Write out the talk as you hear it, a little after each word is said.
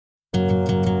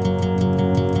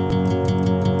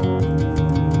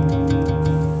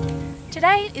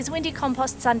Today is Windy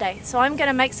Compost Sunday, so I'm going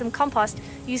to make some compost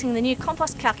using the new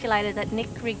compost calculator that Nick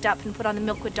rigged up and put on the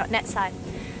Milkwood.net site.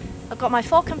 I've got my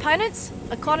 4 components.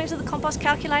 According to the compost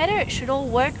calculator, it should all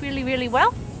work really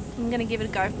well. I'm going to give it a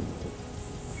go.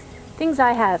 Things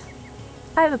I have.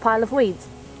 I have a pile of weeds.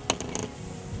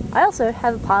 I also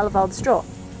have a pile of old straw.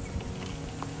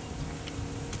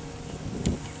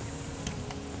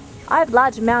 I have a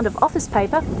large amount of office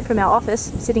paper from our office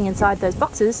sitting inside those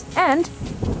boxes, and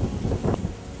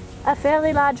a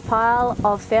fairly large pile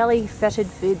of fairly fetid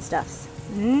foodstuffs.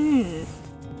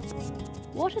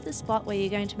 Water the spot where you're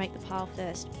going to make the pile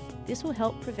first. This will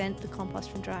help prevent the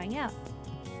compost from drying out.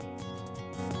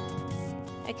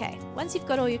 Okay, once you've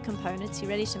got all your components, you're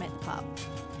ready to make the pile.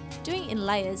 Doing it in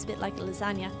layers, a bit like a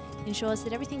lasagna, ensures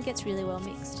that everything gets really well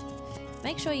mixed.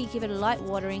 Make sure you give it a light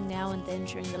watering now and then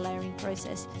during the layering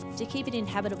process to keep it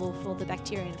inhabitable for the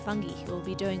bacteria and fungi who will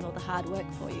be doing all the hard work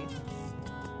for you.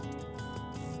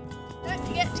 Don't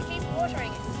forget to keep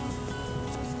watering it.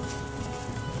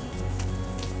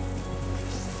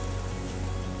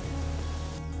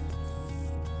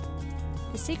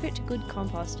 The secret to good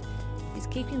compost is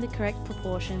keeping the correct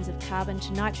proportions of carbon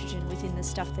to nitrogen within the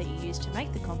stuff that you use to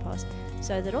make the compost,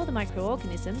 so that all the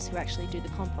microorganisms who actually do the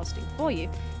composting for you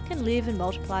can live and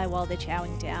multiply while they're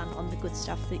chowing down on the good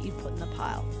stuff that you put in the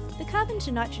pile. The carbon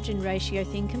to nitrogen ratio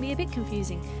thing can be a bit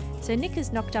confusing, so Nick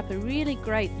has knocked up a really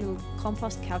great little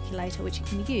compost calculator which you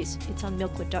can use. It's on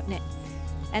Milkwood.net.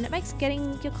 And it makes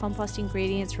getting your compost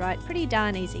ingredients right pretty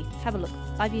darn easy. Have a look.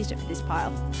 I've used it for this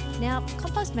pile. Now,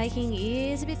 compost making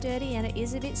is a bit dirty and it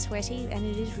is a bit sweaty, and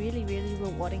it is really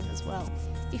rewarding as well.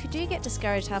 If you do get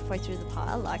discouraged halfway through the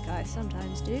pile, like I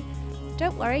sometimes do,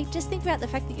 don't worry, just think about the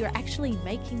fact that you're actually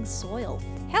making soil.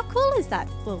 How cool is that?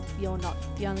 Well, you're not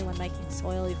the only one making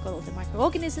soil. You've got all the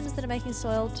microorganisms that are making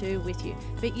soil too with you,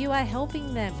 but you are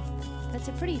helping them. That's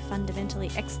a pretty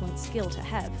fundamentally excellent skill to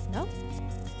have, no?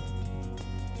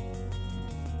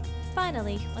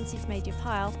 Finally, once you've made your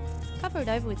pile, cover it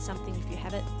over with something if you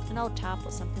have it. An old tarp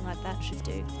or something like that should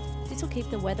do. This will keep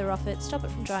the weather off it, stop it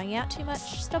from drying out too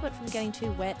much, stop it from getting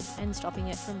too wet, and stopping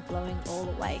it from blowing all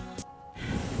away.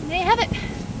 And there you have it!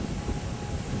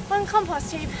 1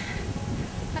 compost heap.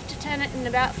 Have to turn it in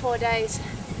about 4 days.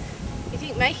 You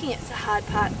think making it's the hard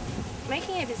part.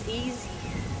 Making it is easy.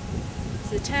 It's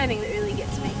the turning that really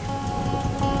gets me.